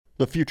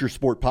The Future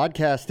Sport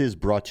Podcast is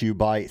brought to you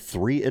by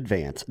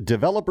 3Advance,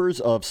 developers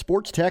of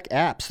sports tech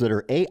apps that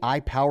are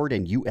AI-powered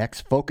and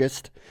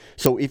UX-focused.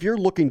 So if you're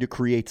looking to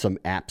create some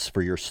apps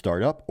for your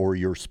startup or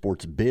your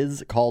sports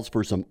biz calls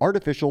for some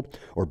artificial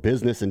or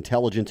business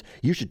intelligence,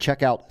 you should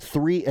check out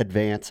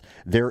 3Advance.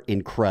 They're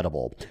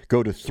incredible.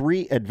 Go to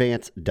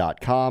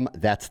 3advance.com.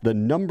 That's the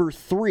number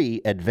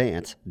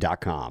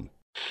 3advance.com.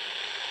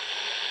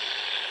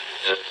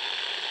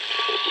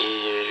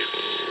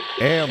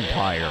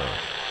 Empire.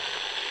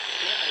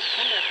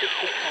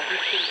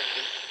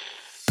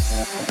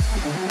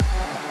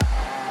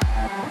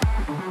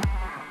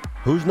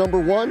 Who's number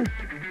one?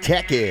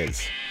 Tech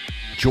is.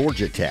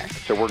 Georgia Tech.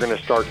 So we're going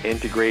to start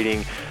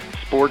integrating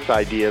sports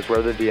ideas,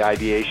 whether the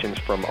ideation's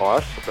from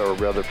us or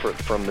whether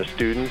from the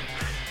students.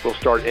 We'll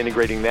start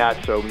integrating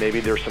that, so maybe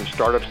there's some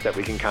startups that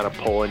we can kind of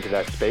pull into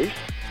that space.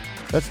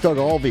 That's Doug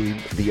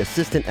Alvey, the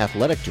Assistant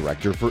Athletic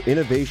Director for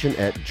Innovation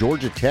at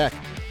Georgia Tech,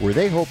 where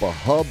they hope a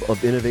hub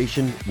of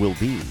innovation will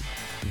be.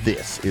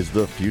 This is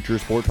the Future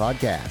Sport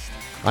Podcast.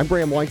 I'm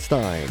Bram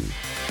Weinstein.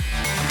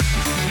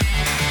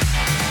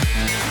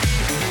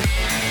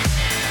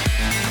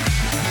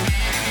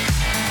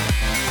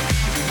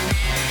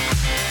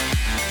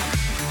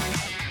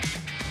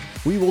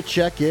 We will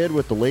check in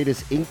with the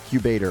latest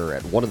incubator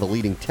at one of the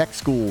leading tech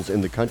schools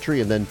in the country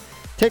and then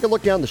take a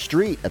look down the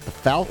street at the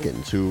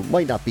Falcons, who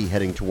might not be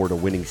heading toward a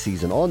winning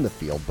season on the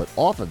field, but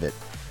off of it,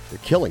 they're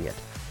killing it.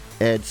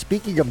 And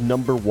speaking of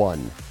number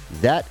one,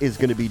 that is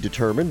going to be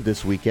determined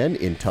this weekend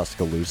in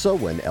Tuscaloosa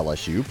when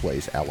LSU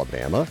plays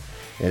Alabama.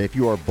 And if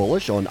you are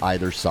bullish on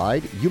either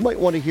side, you might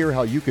want to hear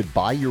how you could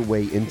buy your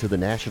way into the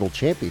national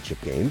championship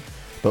game.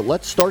 But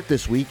let's start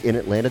this week in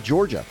Atlanta,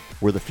 Georgia,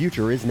 where the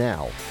future is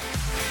now.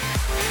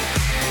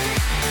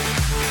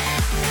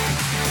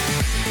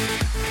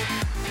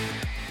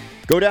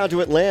 Go down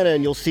to Atlanta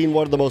and you'll see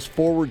one of the most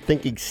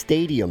forward-thinking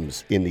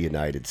stadiums in the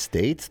United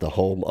States, the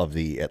home of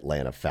the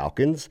Atlanta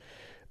Falcons.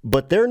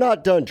 But they're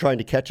not done trying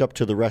to catch up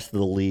to the rest of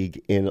the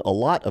league in a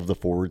lot of the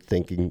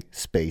forward-thinking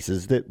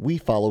spaces that we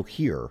follow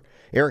here.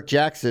 Eric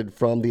Jackson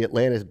from the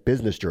Atlanta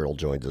Business Journal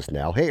joins us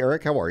now. Hey,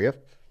 Eric, how are you?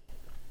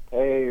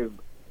 Hey,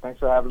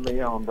 thanks for having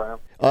me on, Brian.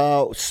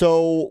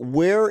 So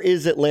where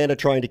is Atlanta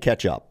trying to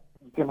catch up?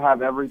 You can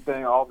have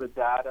everything, all the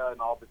data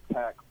and all the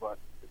tech, but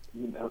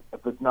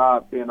if it's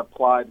not being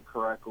applied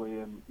correctly,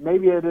 and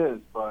maybe it is,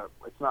 but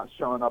it's not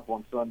showing up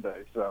on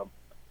Sunday. So,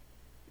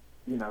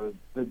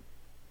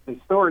 the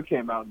story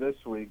came out this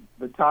week.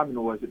 The timing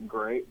wasn't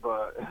great,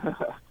 but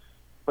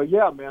but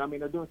yeah, man. I mean,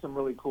 they're doing some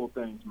really cool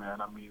things,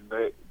 man. I mean,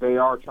 they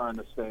are trying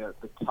to stay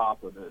at the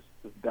top of this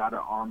data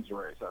arms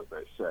race, as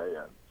they say.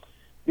 And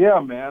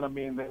yeah, man. I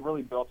mean, they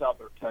really built out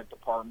their tech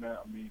department.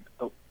 I mean,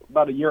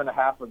 about a year and a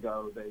half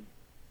ago, they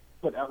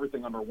put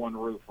everything under one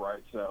roof,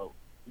 right? So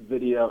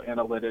video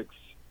analytics,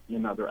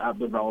 their app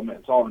development,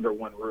 it's all under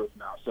one roof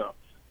now. So,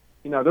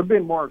 they're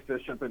being more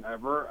efficient than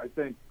ever. I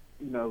think,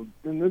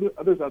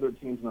 there's other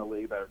teams in the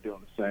league that are doing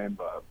the same,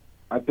 but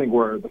I think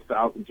where the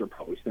Falcons are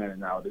probably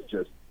standing out is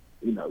just,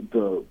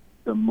 the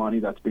money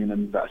that's being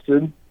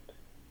invested,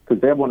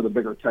 because they have one of the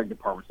bigger tech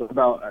departments. They're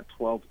about at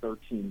 12,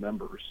 13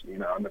 members,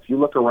 and if you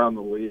look around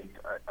the league,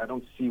 I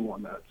don't see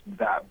one that's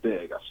that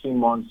big. I've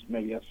seen ones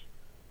maybe,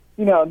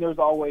 and there's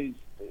always,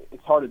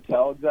 it's hard to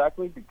tell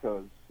exactly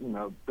because,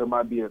 there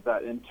might be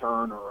that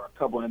intern or a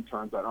couple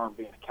interns that aren't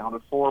being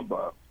accounted for,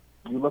 but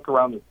you look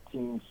around the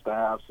team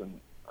staffs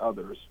and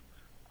others,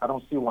 I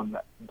don't see one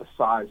the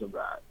size of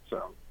that.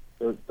 So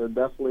they're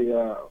definitely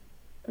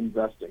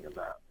investing in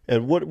that.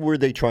 And what were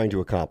they trying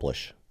to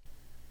accomplish?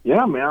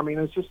 Yeah, man. I mean,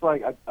 it's just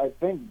like, I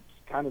think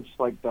it's kind of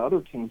just like the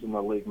other teams in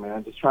the league,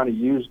 man, just trying to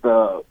use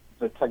the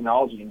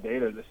technology and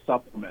data to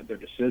supplement their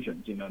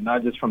decisions,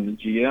 not just from the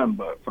GM,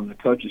 but from the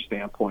coach's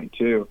standpoint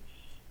too.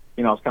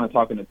 I was kind of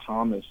talking to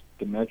Thomas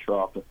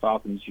Dimitroff, the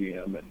Falcons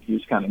GM, and he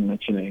was kind of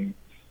mentioning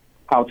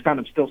how it's kind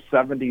of still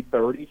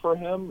 70-30 for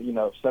him,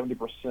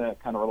 70%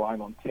 kind of relying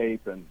on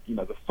tape and,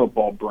 the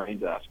football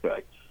brains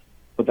aspect.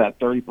 But that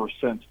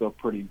 30% still a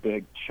pretty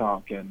big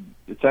chunk. And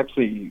it's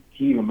actually,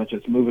 he even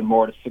mentioned it's moving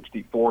more to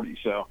 60-40.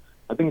 So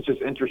I think it's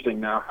just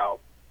interesting now how,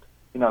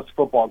 as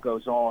football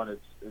goes on,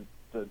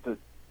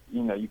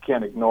 you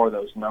can't ignore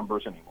those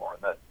numbers anymore,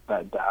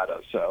 that data.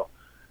 So,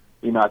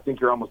 I think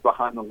you're almost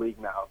behind the league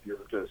now if you're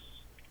just,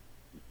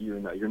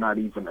 you're not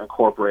even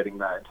incorporating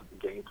that into the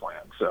game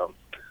plan. So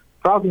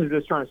Falcons are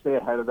just trying to stay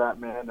ahead of that,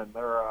 man, and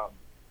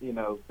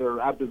their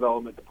app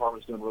development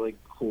department's doing really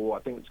cool. I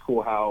think it's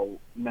cool how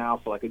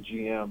now for like a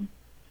GM,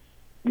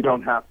 you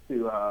don't have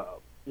to,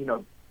 you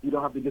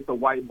don't have to get the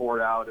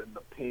whiteboard out and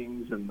the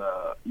pings and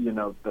the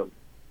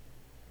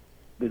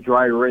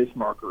dry erase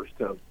markers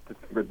to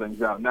figure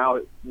things out. Now,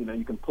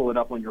 you can pull it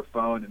up on your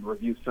phone and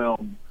review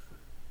film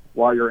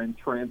while you're in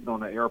transit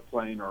on an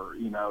airplane, or,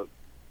 you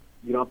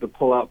don't have to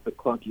pull out the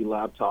clunky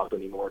laptop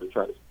anymore to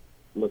try to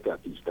look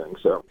at these things.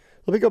 So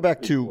let me go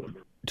back to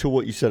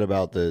what you said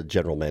about the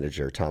general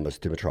manager, Thomas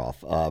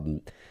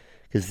Dimitroff.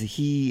 because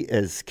he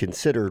is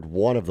considered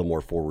one of the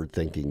more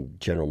forward-thinking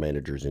general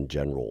managers in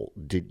general.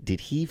 Did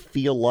he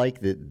feel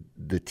like that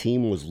the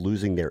team was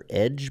losing their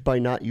edge by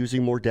not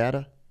using more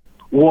data?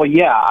 Well,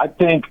 yeah, I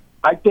think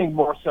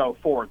more so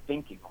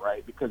forward-thinking,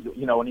 right? Because,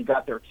 when he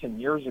got there 10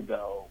 years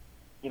ago,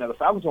 the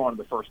Falcons were one of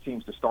the first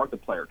teams to start the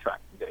player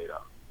tracking data,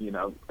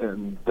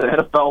 and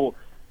the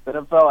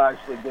NFL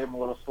actually gave him a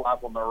little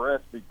slap on the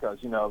wrist because,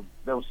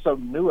 they were so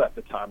new at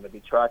the time to be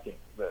tracking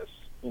this,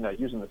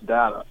 using this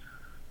data.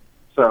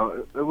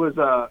 So it was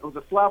a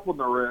slap on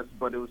the wrist,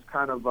 but it was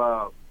kind of,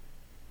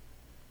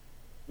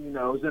 it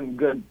was in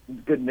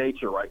good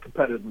nature, right?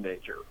 Competitive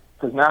nature.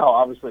 Because now,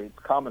 obviously, it's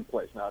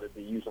commonplace now to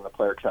be using the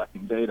player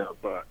tracking data,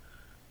 but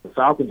the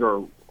Falcons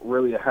are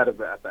really ahead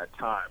of it at that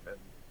time. And,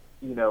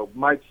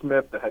 Mike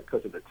Smith, the head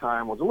coach at the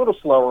time, was a little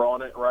slower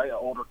on it, right? An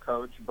older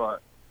coach,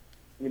 but,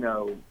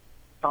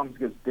 Thomas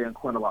gives Dan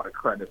Quinn a lot of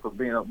credit for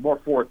being more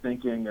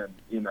forward-thinking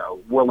and,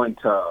 willing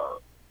to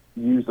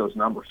use those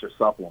numbers to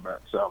supplement.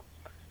 So,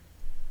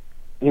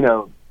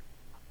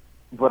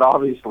 but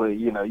obviously,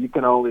 you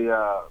can only,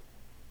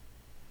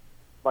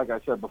 like I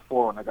said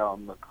before when I got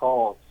on the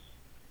call,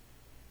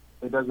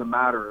 it doesn't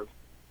matter if,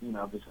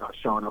 if it's not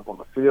showing up on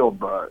the field,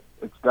 but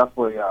it's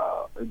definitely,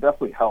 it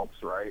definitely helps,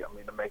 right? I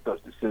mean, to make those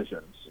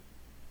decisions.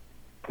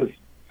 Because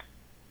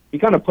you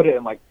kind of put it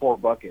in like 4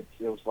 buckets.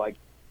 It was like,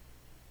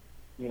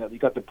 you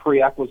got the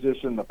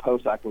pre-acquisition, the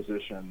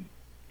post-acquisition,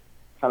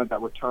 kind of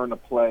that return to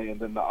play, and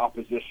then the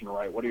opposition,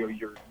 right? What are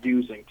you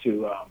using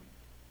to,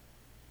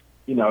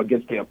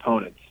 against the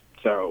opponents?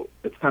 So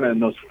it's kind of in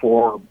those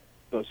four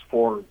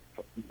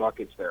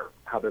buckets there,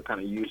 how they're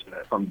kind of using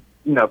it from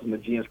the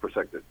GM's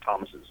perspective,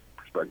 Thomas's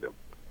perspective.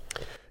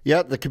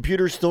 Yeah, the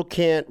computers still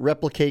can't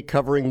replicate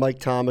covering Mike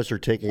Thomas or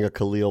taking a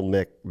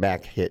Khalil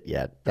Mack hit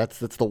yet. That's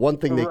the one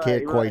thing they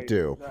can't quite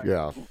do. Exactly.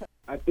 Yeah.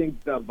 I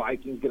think the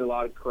Vikings get a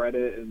lot of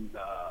credit, and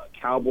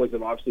Cowboys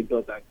have obviously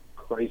built that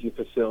crazy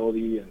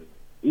facility, and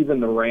even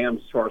the Rams,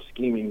 as far as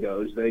scheming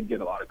goes, they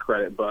get a lot of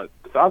credit. But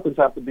the Falcons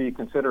have to be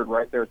considered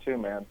right there too,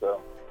 man.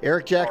 So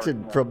Eric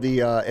Jackson from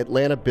the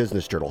Atlanta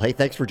Business Journal. Hey,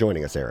 thanks for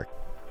joining us, Eric.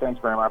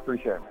 Thanks, Graham. I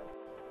appreciate it, man.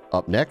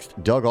 Up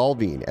next, Doug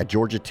Alvin at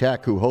Georgia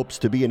Tech, who hopes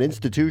to be an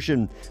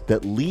institution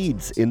that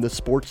leads in the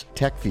sports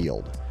tech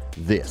field.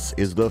 This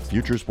is the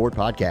Future Sport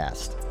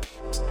Podcast.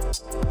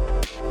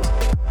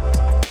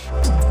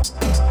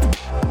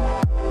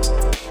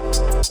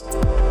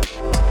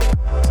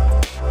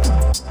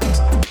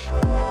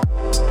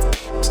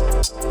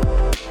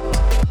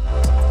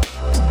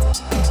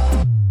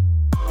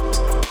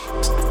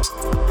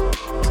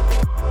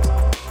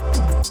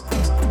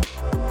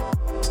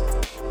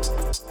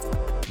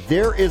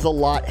 There is a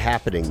lot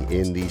happening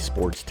in the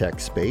sports tech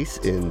space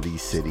in the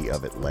city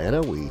of Atlanta.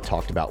 We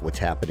talked about what's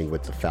happening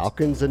with the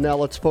Falcons, and now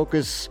let's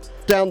focus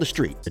down the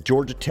street at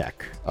Georgia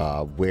Tech,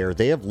 where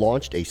they have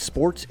launched a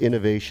sports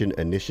innovation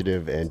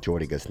initiative, and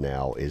joining us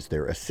now is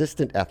their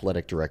Assistant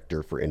Athletic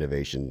Director for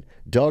Innovation,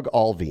 Doug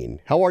Alvin.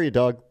 How are you,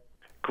 Doug?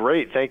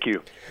 Great, thank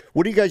you.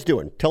 What are you guys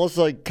doing? Tell us,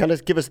 kind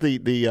of give us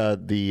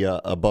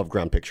the above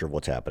ground picture of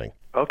what's happening.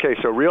 Okay,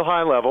 so real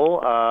high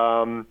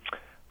level.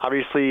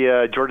 Obviously,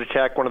 Georgia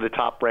Tech, one of the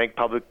top-ranked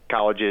public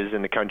colleges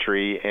in the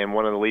country and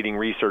one of the leading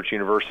research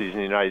universities in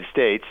the United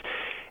States.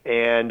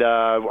 And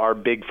our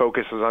big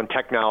focus was on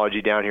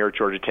technology down here at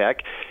Georgia Tech.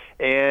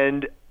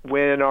 And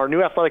when our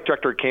new athletic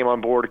director came on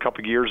board a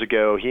couple of years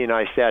ago, he and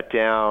I sat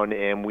down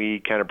and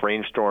we kind of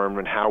brainstormed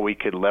on how we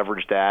could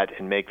leverage that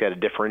and make that a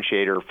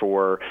differentiator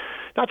for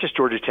not just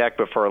Georgia Tech,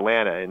 but for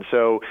Atlanta. And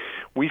so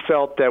we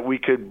felt that we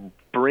could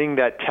bring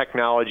that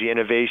technology,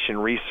 innovation,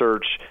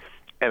 research,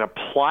 and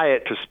apply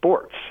it to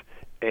sports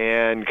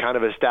and kind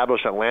of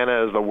establish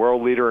Atlanta as the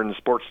world leader in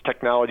sports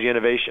technology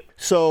innovation.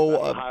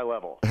 So at a high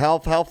level. How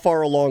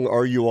far along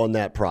are you on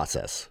that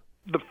process?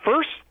 The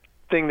first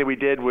thing that we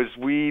did was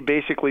we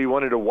basically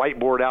wanted to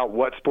whiteboard out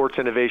what sports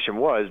innovation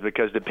was,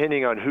 because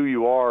depending on who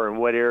you are and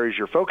what areas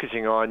you're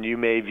focusing on, you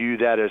may view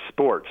that as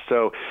sports.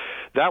 So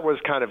that was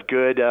kind of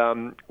good.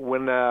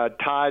 When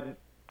Todd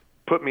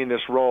put me in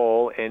this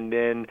role, and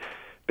then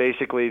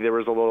basically there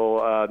was a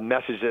little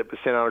message that was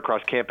sent out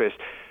across campus.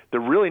 The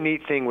really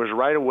neat thing was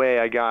right away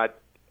I got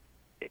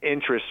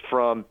interest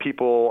from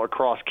people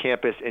across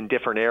campus in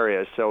different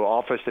areas. So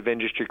Office of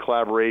Industry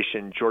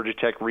Collaboration, Georgia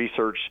Tech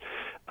Research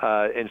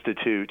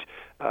Institute.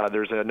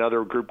 There's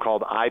another group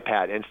called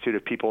IPAT, Institute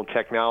of People and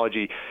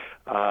Technology.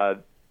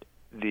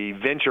 The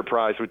Venture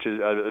Prize, which is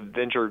a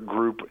venture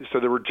group. So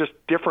there were just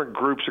different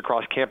groups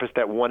across campus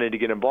that wanted to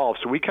get involved.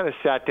 So we kind of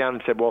sat down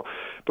and said, well,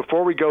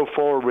 before we go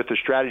forward with the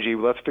strategy,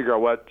 let's figure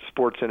out what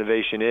sports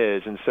innovation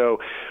is. And so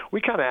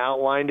we kind of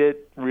outlined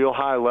it real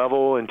high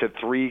level into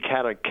 3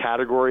 kind of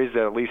categories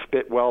that at least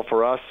fit well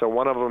for us. So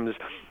one of them is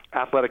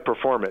athletic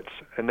performance,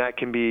 and that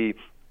can be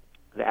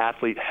the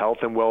athlete health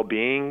and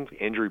well-being,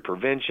 injury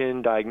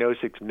prevention,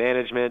 diagnostics,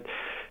 management.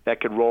 That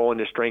could roll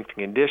into strength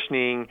and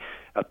conditioning,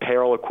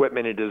 apparel,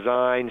 equipment and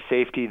design,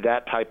 safety,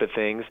 that type of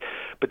things.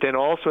 But then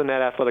also in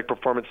that athletic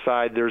performance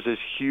side, there's this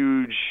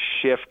huge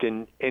shift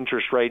in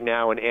interest right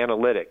now in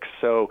analytics.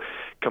 So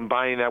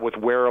combining that with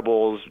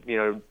wearables,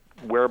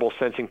 wearable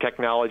sensing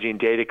technology and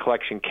data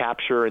collection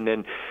capture, and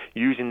then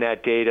using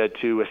that data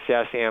to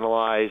assess,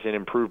 analyze, and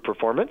improve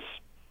performance.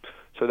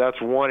 So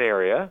that's one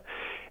area.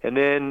 And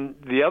then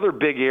the other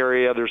big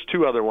area, there's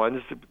two other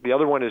ones. The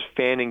other one is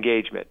fan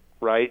engagement,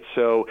 right?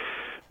 So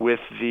with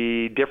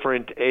the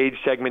different age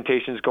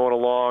segmentations going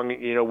along,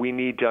 we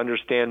need to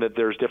understand that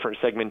there's different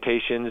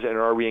segmentations, and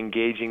are we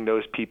engaging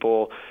those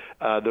people,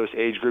 those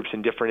age groups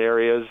in different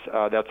areas?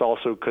 That's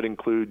also could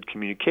include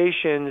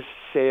communications,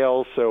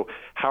 sales. So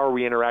how are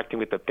we interacting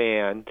with the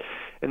fan?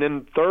 And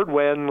then third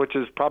one, which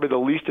is probably the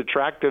least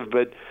attractive,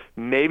 but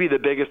maybe the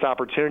biggest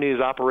opportunity,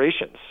 is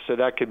operations. So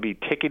that could be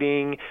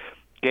ticketing,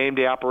 game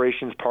day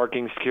operations,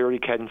 parking, security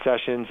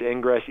concessions,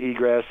 ingress,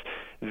 egress,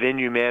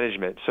 venue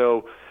management.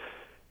 So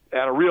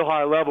at a real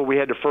high level, we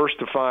had to first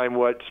define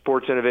what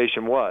sports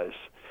innovation was.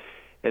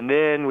 And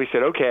then we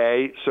said,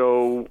 okay,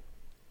 so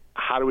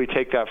how do we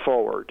take that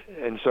forward?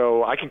 And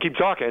so I can keep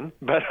talking,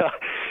 but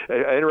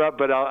I interrupt,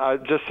 but I'll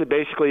just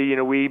basically,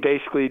 we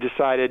basically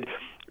decided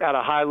at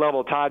a high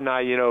level, Todd and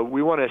I,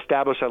 we want to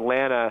establish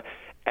Atlanta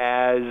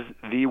as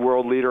the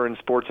world leader in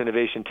sports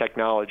innovation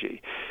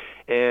technology.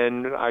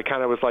 And I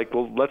kind of was like,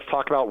 well, let's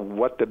talk about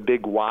what the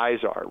big whys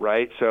are,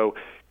 right? So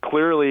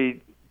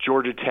clearly,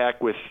 Georgia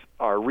Tech, with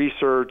our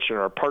research and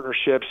our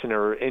partnerships and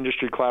our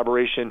industry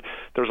collaboration,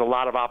 there's a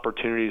lot of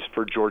opportunities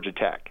for Georgia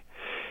Tech.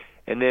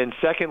 And then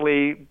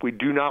secondly, we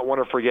do not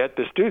want to forget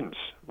the students,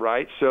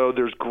 right? So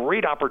there's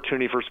great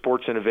opportunity for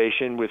sports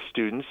innovation with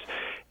students.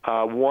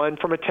 One,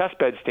 from a test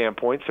bed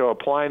standpoint, so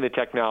applying the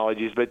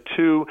technologies, but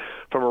two,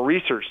 from a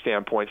research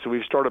standpoint. So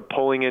we've started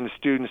pulling in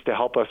students to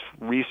help us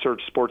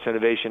research sports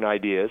innovation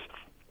ideas.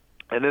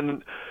 And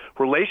then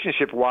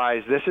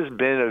relationship-wise, this has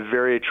been a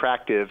very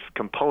attractive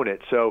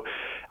component. So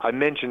I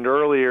mentioned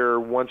earlier,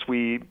 once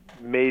we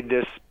made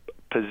this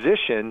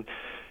position,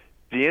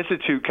 the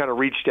Institute kind of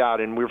reached out,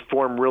 and we've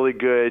formed really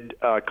good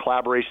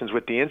collaborations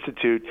with the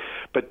Institute,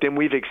 but then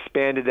we've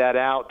expanded that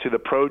out to the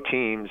pro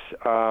teams,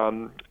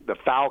 the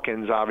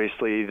Falcons,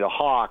 obviously, the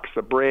Hawks,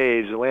 the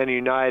Braves, Atlanta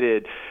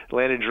United,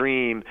 Atlanta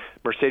Dream,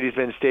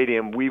 Mercedes-Benz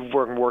Stadium. We've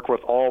worked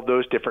with all of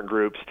those different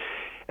groups.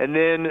 And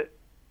then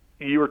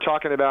you were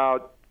talking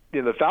about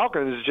the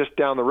Falcons just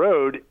down the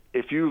road.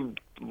 If you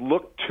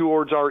look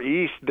towards our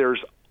east, there's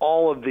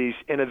all of these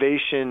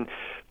innovation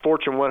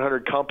Fortune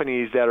 100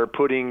 companies that are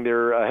putting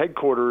their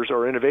headquarters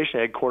or innovation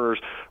headquarters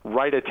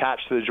right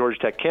attached to the Georgia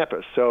Tech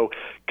campus. So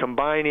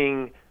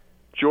combining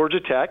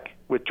Georgia Tech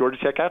with Georgia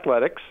Tech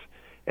Athletics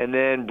and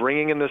then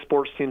bringing in the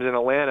sports teams in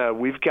Atlanta,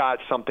 we've got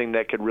something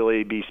that could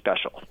really be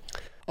special.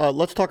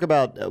 Let's talk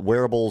about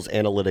wearables,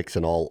 analytics,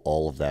 and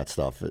all of that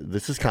stuff.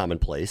 This is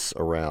commonplace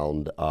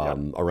around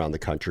the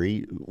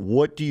country.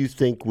 What do you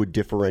think would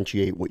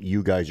differentiate what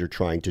you guys are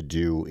trying to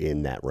do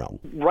in that realm?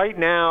 Right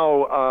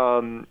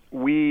now,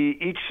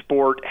 each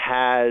sport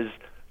has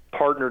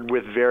partnered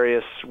with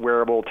various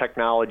wearable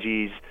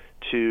technologies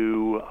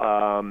to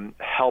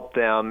help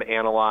them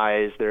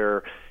analyze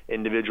their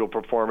individual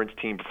performance,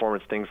 team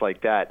performance, things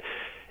like that.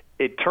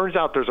 It turns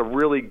out there's a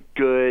really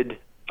good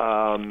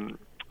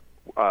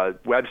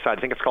website. I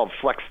think it's called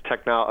Flex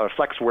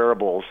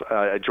Wearables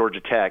at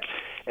Georgia Tech,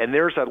 and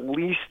there's at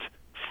least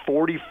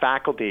 40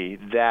 faculty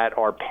that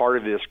are part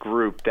of this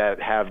group that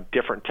have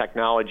different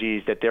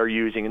technologies that they're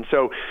using. And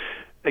so,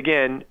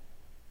 again,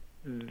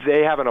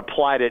 they haven't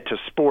applied it to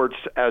sports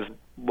as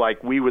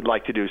like we would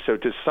like to do. So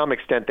to some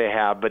extent they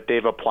have, but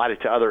they've applied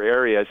it to other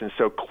areas. And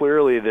so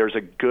clearly there's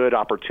a good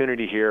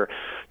opportunity here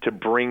to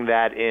bring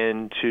that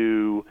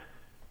into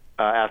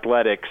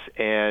athletics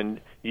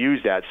and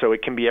use that. So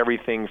it can be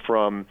everything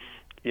from,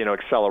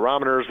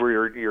 accelerometers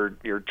where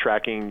you're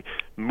tracking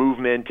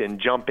movement and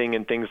jumping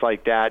and things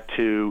like that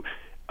to,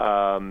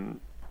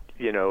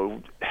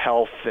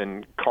 health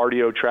and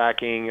cardio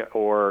tracking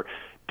or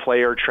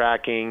player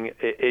tracking.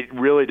 It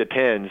really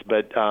depends,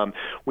 but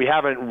we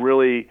haven't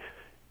really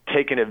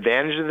taken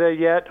advantage of that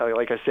yet.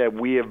 Like I said,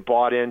 we have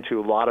bought into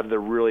a lot of the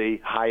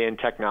really high-end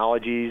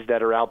technologies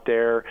that are out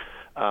there.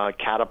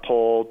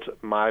 Catapult,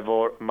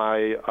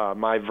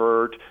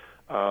 MyVert.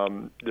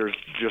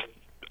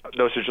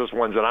 Those are just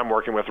ones that I'm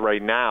working with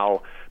right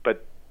now,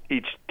 but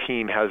each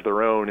team has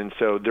their own, and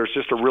so there's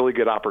just a really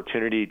good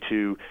opportunity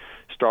to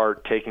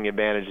start taking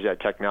advantage of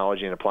that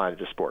technology and applying it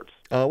to sports.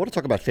 I want to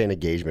talk about fan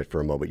engagement for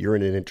a moment. You're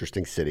in an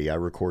interesting city. I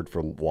record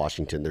from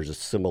Washington. There's a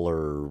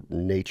similar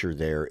nature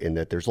there in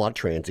that there's a lot of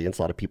transients.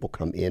 A lot of people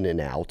come in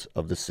and out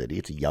of the city.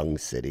 It's a young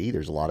city.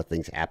 There's a lot of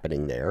things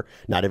happening there.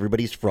 Not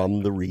everybody's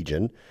from the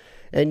region.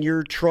 And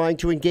you're trying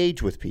to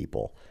engage with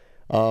people.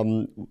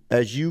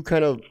 As you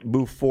kind of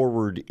move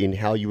forward in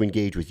how you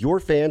engage with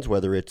your fans,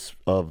 whether it's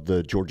of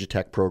the Georgia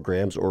Tech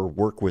programs or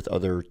work with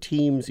other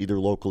teams, either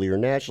locally or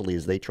nationally,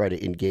 as they try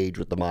to engage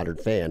with the modern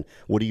fan,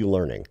 what are you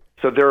learning?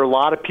 So there are a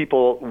lot of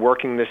people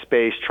working this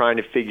space trying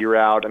to figure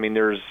out,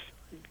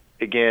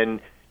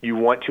 you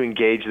want to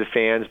engage the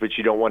fans, but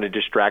you don't want to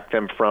distract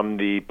them from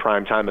the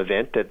primetime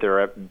event that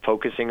they're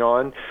focusing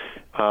on.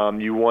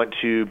 You want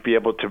to be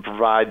able to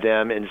provide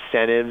them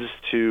incentives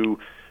to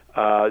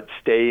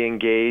stay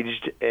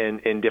engaged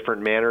in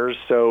different manners.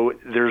 So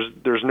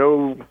there's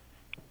no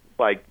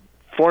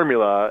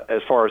formula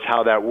as far as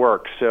how that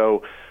works.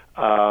 So,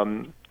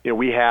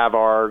 we have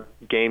our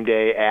game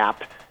day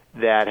app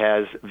that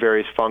has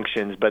various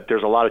functions, but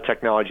there's a lot of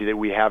technology that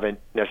we haven't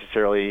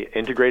necessarily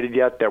integrated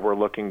yet that we're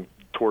looking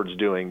towards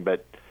doing.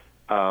 But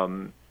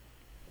like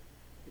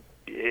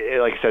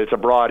I said, it's a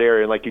broad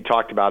area. Like you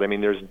talked about, I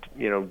mean, there's,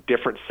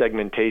 different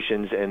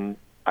segmentations, and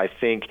I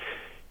think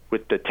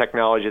with the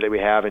technology that we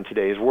have in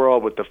today's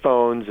world, with the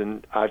phones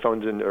and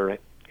iPhones or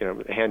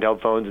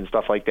handheld phones and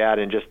stuff like that,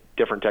 and just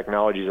different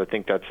technologies, I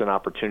think that's an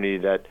opportunity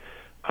that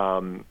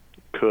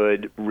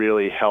could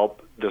really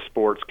help the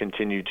sports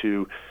continue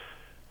to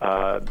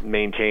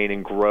maintain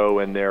and grow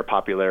in their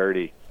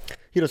popularity.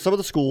 Some of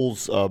the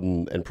schools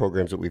and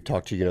programs that we've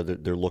talked to,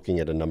 they're looking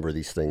at a number of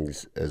these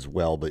things as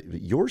well, but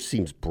yours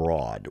seems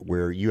broad,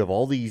 where you have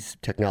all these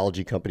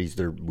technology companies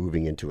that are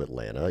moving into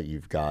Atlanta.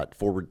 You've got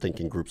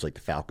forward-thinking groups like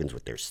the Falcons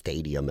with their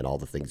stadium and all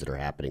the things that are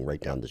happening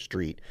right down the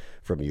street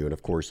from you. And,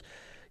 of course,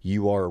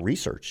 you are a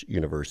research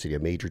university, a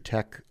major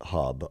tech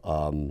hub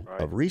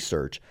of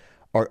research.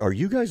 Are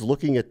you guys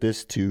looking at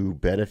this to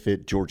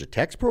benefit Georgia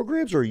Tech's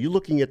programs, or are you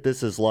looking at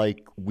this as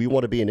like, we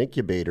want to be an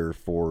incubator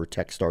for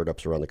tech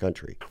startups around the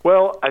country?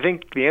 Well, I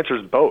think the answer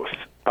is both.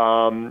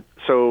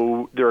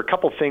 So there are a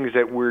couple things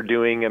that we're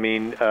doing. I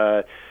mean,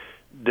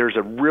 there's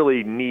a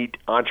really neat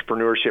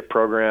entrepreneurship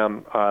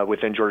program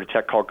within Georgia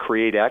Tech called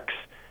CreateX,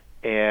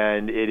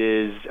 and it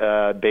is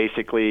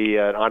basically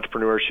an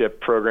entrepreneurship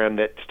program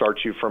that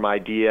starts you from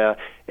idea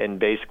and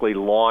basically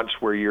launch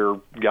where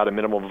you've got a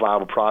minimal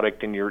viable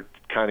product and you're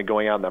kind of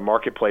going out in the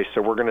marketplace.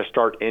 So we're going to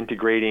start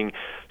integrating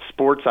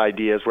sports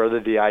ideas, whether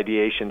the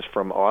ideation's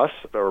from us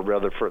or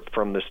rather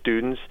from the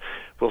students.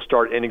 We'll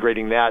start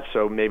integrating that.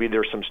 So maybe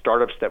there's some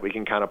startups that we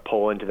can kind of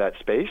pull into that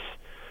space.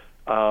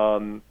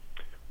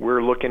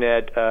 We're looking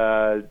at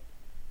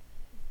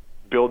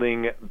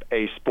building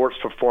a sports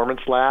performance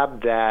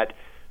lab that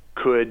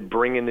could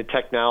bring in the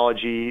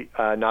technology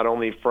not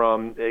only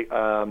from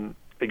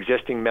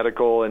existing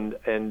medical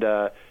and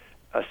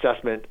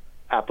assessment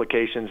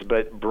applications,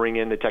 but bring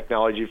in the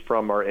technology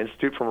from our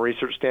institute from a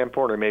research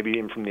standpoint, or maybe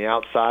even from the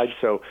outside.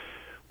 So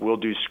we'll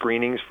do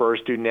screenings for our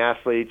student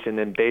athletes, and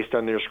then based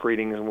on their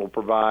screenings, we'll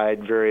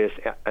provide various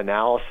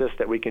analysis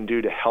that we can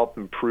do to help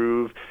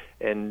improve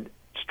and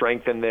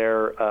strengthen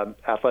their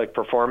athletic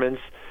performance.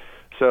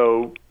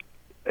 So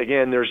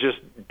again, there's just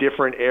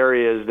different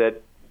areas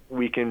that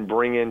we can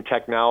bring in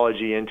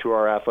technology into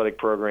our athletic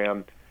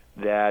program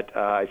that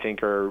I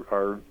think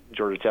are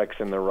Georgia Tech's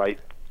in the right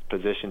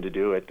position to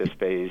do at this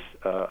phase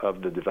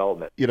of the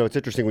development. It's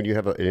interesting when you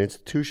have an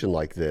institution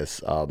like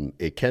this.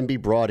 It can be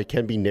broad, it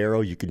can be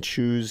narrow. You can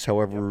choose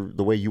however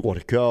the way you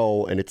want to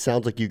go. And it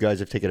sounds like you guys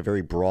have taken a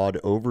very broad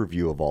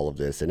overview of all of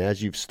this. And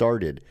as you've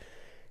started,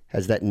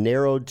 has that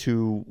narrowed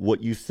to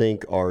what you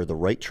think are the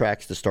right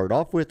tracks to start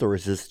off with, or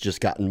has this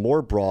just gotten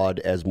more broad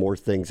as more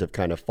things have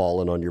kind of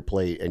fallen on your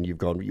plate and you've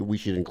gone, we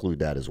should include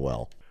that as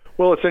well?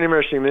 Well, it's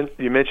interesting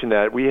you mentioned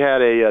that. We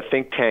had a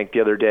think tank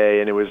the other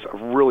day, and it was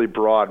really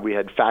broad. We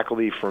had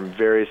faculty from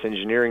various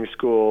engineering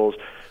schools.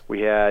 We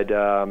had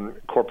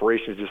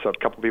corporations, just a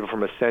couple people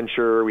from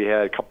Accenture. We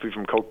had a couple people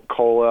from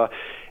Coca-Cola.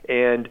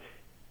 And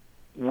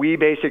we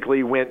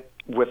basically went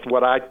with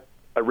what I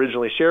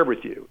originally shared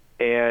with you.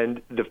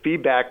 And the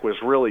feedback was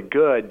really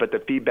good, but the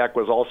feedback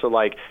was also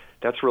like,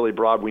 that's really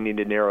broad, we need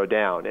to narrow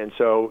down. And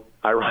so,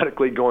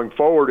 ironically, going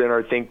forward in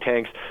our think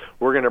tanks,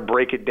 we're going to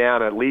break it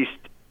down at least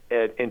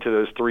into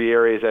those three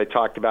areas I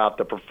talked about,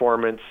 the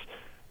performance,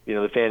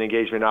 the fan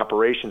engagement,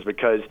 operations,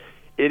 because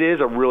it is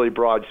a really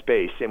broad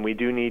space, and we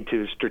do need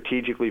to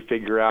strategically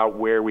figure out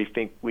where we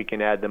think we can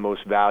add the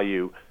most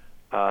value,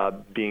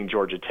 being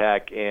Georgia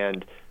Tech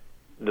and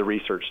the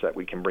research that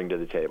we can bring to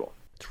the table.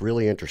 It's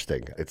really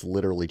interesting. It's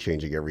literally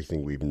changing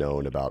everything we've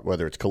known about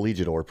whether it's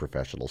collegiate or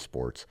professional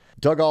sports.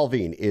 Doug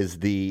Alvin is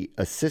the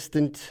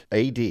Assistant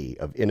AD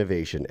of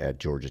Innovation at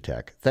Georgia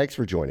Tech. Thanks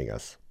for joining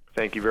us.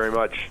 Thank you very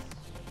much.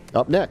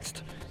 Up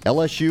next,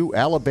 LSU,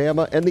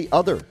 Alabama, and the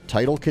other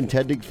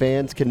title-contending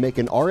fans can make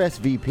an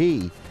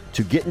RSVP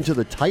to get into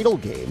the title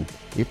game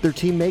if their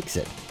team makes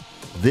it.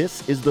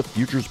 This is the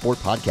Future Sport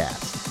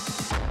Podcast.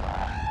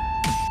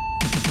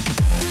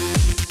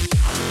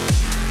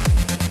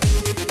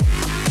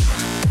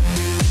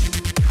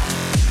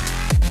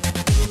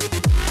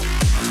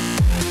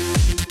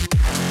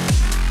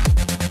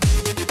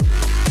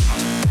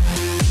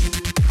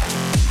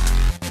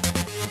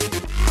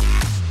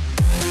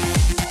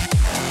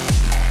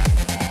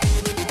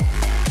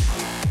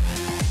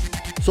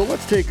 So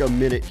let's take a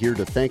minute here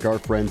to thank our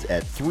friends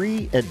at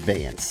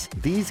 3Advance.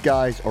 These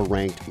guys are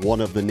ranked one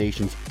of the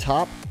nation's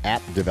top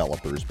app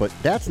developers, but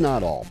that's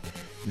not all.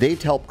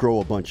 They've helped grow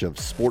a bunch of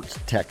sports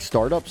tech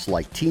startups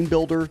like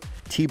TeamBuildr,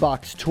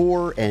 T-Box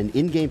Tour, and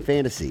In-Game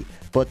Fantasy,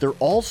 but they're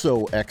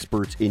also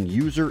experts in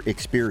user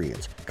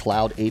experience,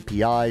 cloud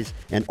APIs,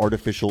 and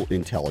artificial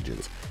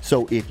intelligence.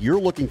 So if you're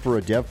looking for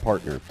a dev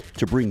partner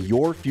to bring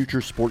your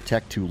future sport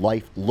tech to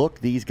life, look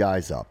these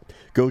guys up.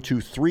 go to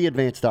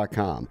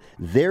 3advance.com.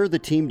 They're the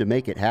team to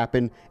make it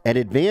happen, and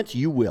advance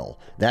you will.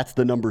 That's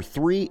the number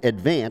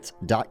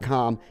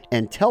 3advance.com,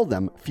 and tell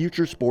them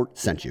Future Sport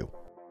sent you.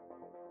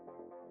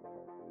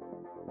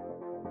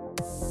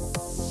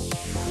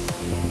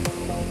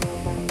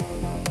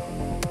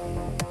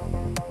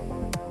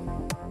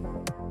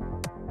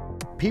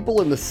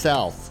 People in the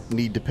South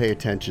need to pay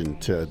attention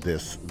to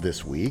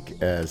this week,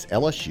 as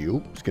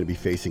LSU is going to be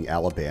facing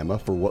Alabama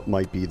for what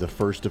might be the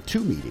first of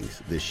two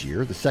meetings this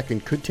year. The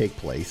second could take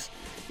place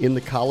in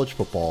the college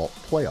football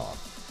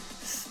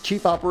playoff.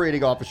 Chief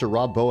Operating Officer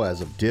Rob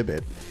Boaz of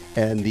Dibbit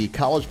and the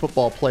College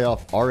Football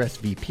Playoff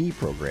RSVP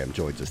program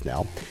joins us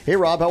now. Hey,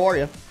 Rob, how are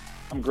you?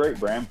 I'm great,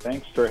 Bram.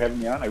 Thanks for having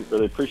me on. I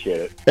really appreciate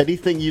it.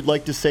 Anything you'd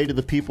like to say to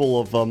the people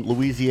of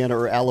Louisiana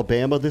or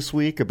Alabama this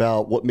week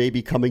about what may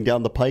be coming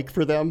down the pike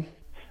for them?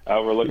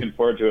 We're looking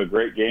forward to a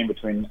great game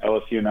between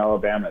LSU and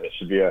Alabama. This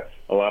should be a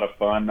lot of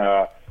fun.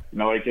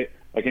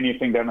 Like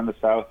anything down in the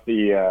South,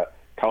 the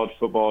college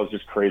football is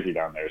just crazy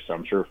down there. So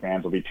I'm sure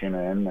fans will be tuning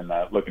in and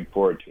looking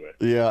forward to it.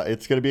 Yeah,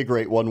 it's going to be a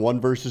great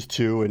one versus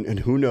two. And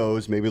who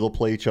knows, maybe they'll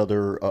play each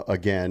other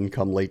again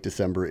come late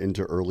December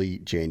into early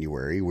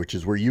January, which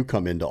is where you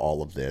come into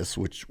all of this,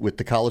 which with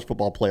the College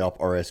Football Playoff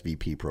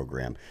RSVP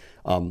program.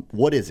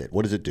 What is it?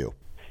 What does it do?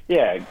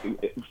 Yeah,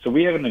 so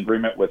we have an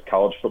agreement with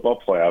College Football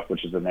Playoff,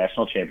 which is a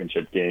national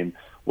championship game,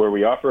 where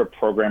we offer a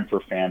program for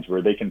fans where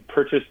they can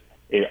purchase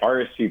a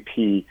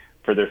RSVP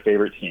for their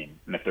favorite team.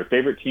 And if their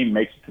favorite team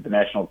makes it to the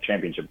national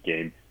championship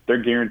game,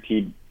 they're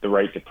guaranteed the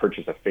right to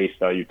purchase a face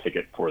value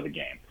ticket for the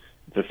game.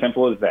 It's as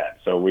simple as that.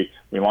 So we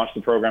launched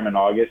the program in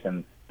August,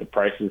 and the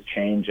prices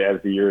change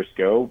as the year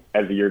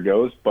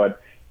goes.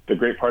 But the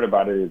great part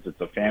about it is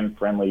it's a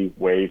fan-friendly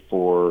way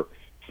for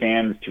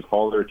fans to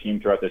follow their team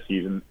throughout the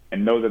season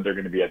and know that they're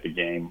going to be at the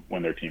game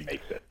when their team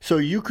makes it. So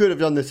you could have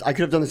done this. I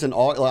could have done this in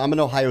August. I'm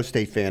an Ohio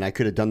State fan. I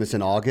could have done this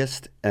in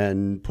August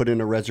and put in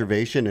a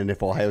reservation, and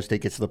if Ohio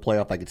State gets to the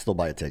playoff, I could still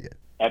buy a ticket.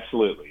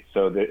 Absolutely.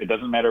 So it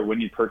doesn't matter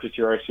when you purchase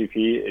your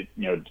RSVP.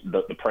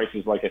 The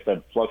prices, like I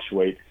said,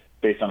 fluctuate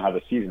based on how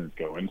the season's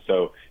going.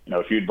 So,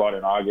 if you'd bought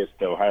in August,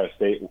 the Ohio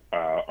State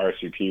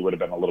RSVP would have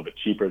been a little bit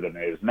cheaper than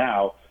it is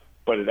now.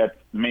 But that's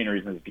the main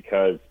reason is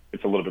because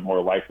it's a little bit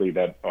more likely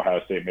that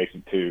Ohio State makes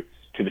it to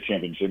the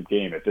championship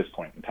game at this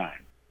point in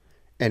time.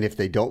 And if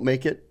they don't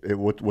make it,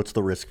 what's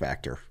the risk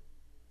factor?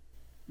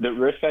 The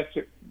risk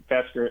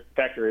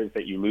factor is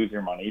that you lose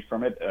your money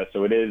from it.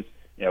 So it is,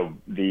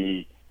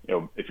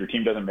 if your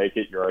team doesn't make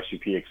it, your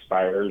RSVP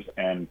expires,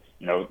 and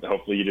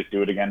hopefully you just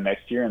do it again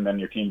next year, and then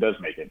your team does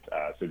make it,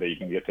 so that you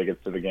can get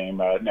tickets to the game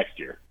next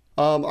year.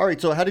 All right,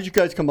 so how did you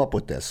guys come up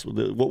with this?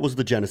 What was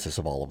the genesis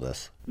of all of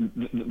this?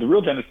 The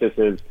real genesis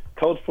is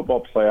College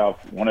Football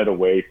Playoff wanted a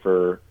way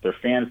for their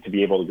fans to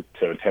be able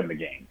to attend the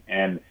game.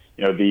 And,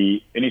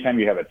 anytime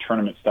you have a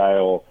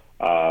tournament-style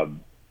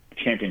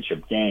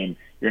championship game,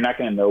 you're not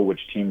going to know which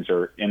teams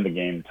are in the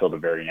game until the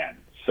very end.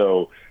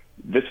 So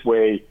this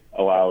way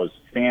allows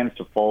fans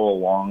to follow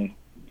along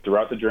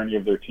throughout the journey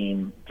of their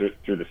team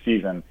through the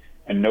season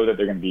and know that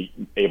they're going to be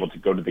able to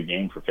go to the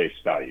game for face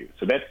value.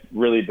 So that's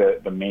really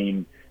the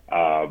main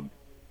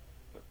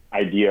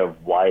idea of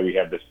why we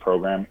have this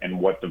program and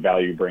what the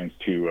value brings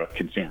to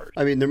consumers.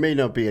 I mean, there may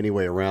not be any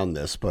way around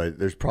this, but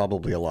there's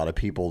probably a lot of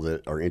people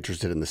that are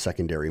interested in the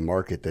secondary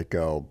market that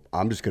go,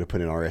 I'm just going to put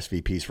in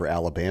RSVPs for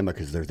Alabama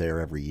because they're there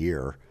every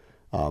year.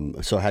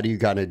 So how do you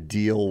kind of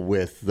deal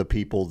with the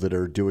people that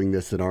are doing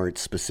this that aren't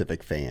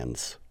specific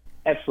fans?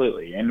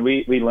 Absolutely. And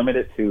we limit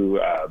it to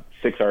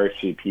 6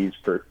 RSVPs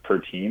per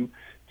team.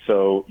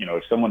 So,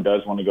 if someone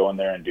does want to go in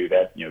there and do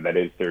that, that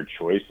is their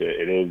choice.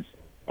 It is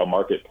a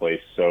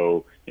marketplace.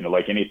 So,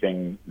 like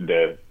anything,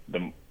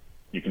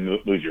 you can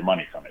lose your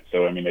money from it.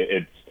 So, I mean,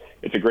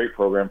 it's a great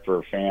program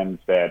for fans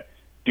that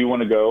do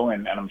want to go.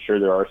 And I'm sure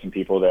there are some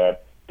people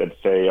that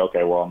say,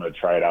 okay, well, I'm going to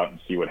try it out and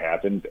see what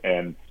happens.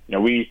 And,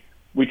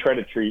 we try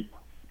to treat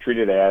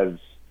it as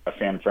a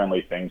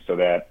fan-friendly thing so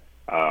that,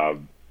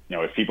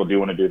 if people do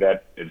want to do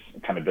that, it's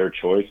kind of their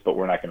choice, but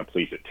we're not going to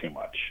police it too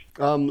much.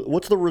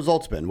 What's the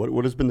results been?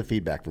 What has been the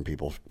feedback from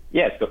people?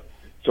 Yeah,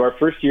 so our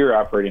first year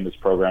operating this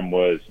program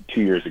was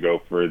 2 years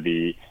ago for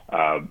the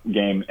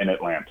game in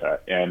Atlanta,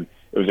 and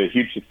it was a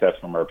huge success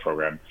from our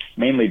program,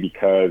 mainly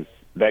because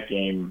that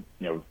game,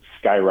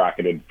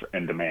 skyrocketed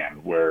in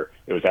demand, where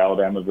it was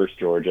Alabama versus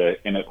Georgia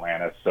in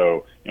Atlanta.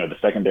 So, the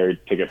secondary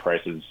ticket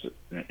prices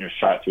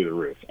shot through the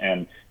roof.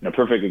 And a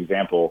perfect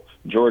example,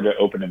 Georgia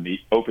opened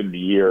the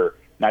year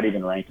not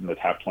even ranked in the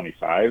top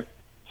 25.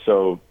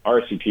 So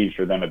RSVPs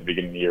for them at the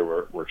beginning of the year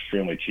were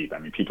extremely cheap. I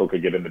mean, people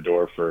could get in the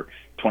door for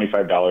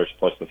 $25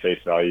 plus the face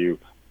value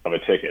of a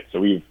ticket. So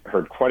we've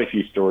heard quite a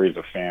few stories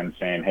of fans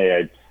saying,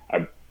 hey,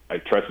 I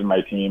trusted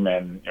my team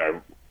and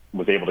I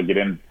was able to get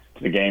into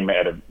the game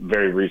at a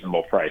very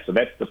reasonable price. So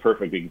that's the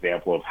perfect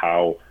example of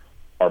how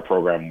our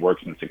program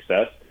works in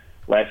success.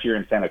 Last year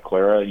in Santa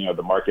Clara,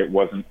 the market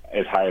wasn't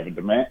as high of a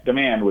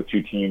demand with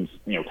two teams,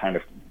 kind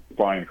of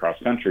flying across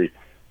country.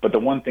 But the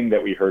one thing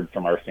that we heard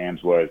from our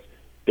fans was,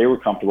 they were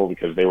comfortable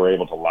because they were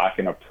able to lock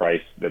in a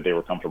price that they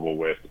were comfortable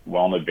with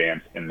well in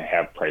advance and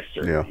have price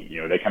certainty.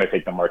 Yeah. They kind of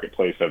take the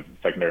marketplace of the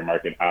secondary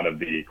market out of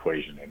the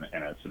equation in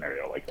a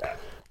scenario like that.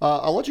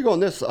 I'll let you go on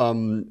this.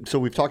 So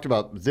we've talked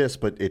about this,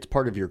 but it's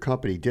part of your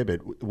company,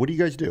 Dibbit. What do you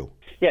guys do?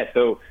 Yeah,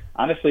 so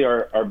honestly,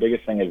 our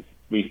biggest thing is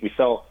we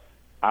sell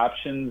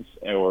options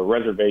or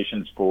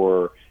reservations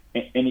for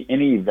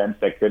any events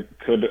that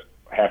could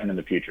happen in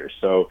the future.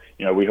 So,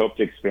 we hope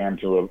to expand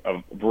to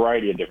a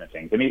variety of different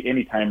things.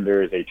 Anytime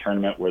there is a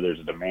tournament where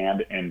there's a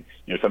demand and,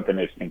 something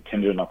is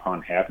contingent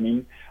upon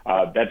happening,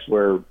 that's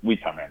where we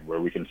come in, where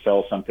we can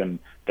sell something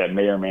that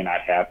may or may not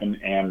happen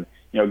and,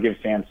 give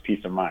fans peace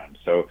of mind.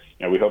 So,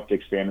 we hope to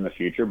expand in the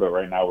future, but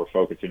right now we're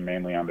focusing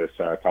mainly on this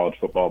college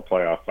football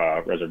playoff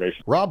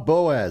reservation. Rob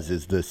Boaz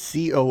is the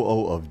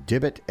COO of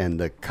Dibbit and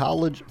the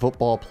College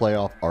Football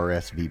Playoff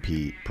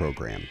RSVP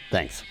program.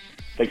 Thanks.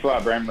 Thanks a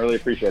lot, Bram. Really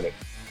appreciate it.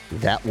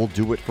 That will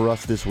do it for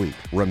us this week.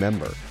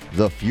 Remember,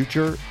 the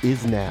future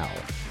is now.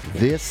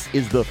 This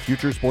is the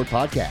Future Sport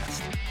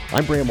Podcast.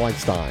 I'm Bram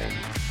Weinstein.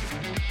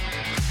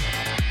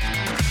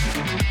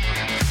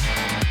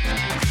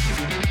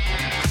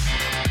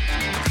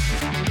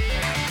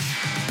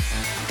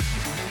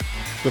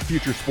 The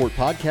Future Sport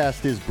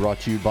Podcast is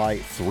brought to you by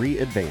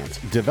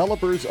 3Advance,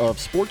 developers of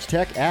sports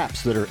tech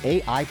apps that are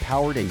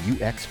AI-powered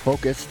and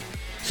UX-focused.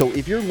 So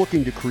if you're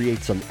looking to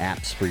create some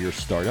apps for your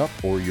startup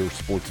or your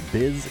sports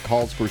biz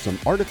calls for some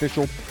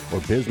artificial or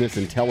business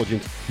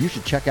intelligence, you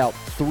should check out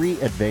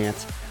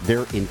 3Advance.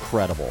 They're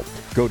incredible.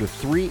 Go to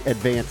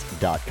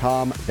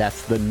 3advance.com.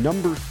 That's the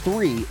number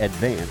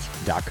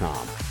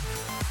 3advance.com.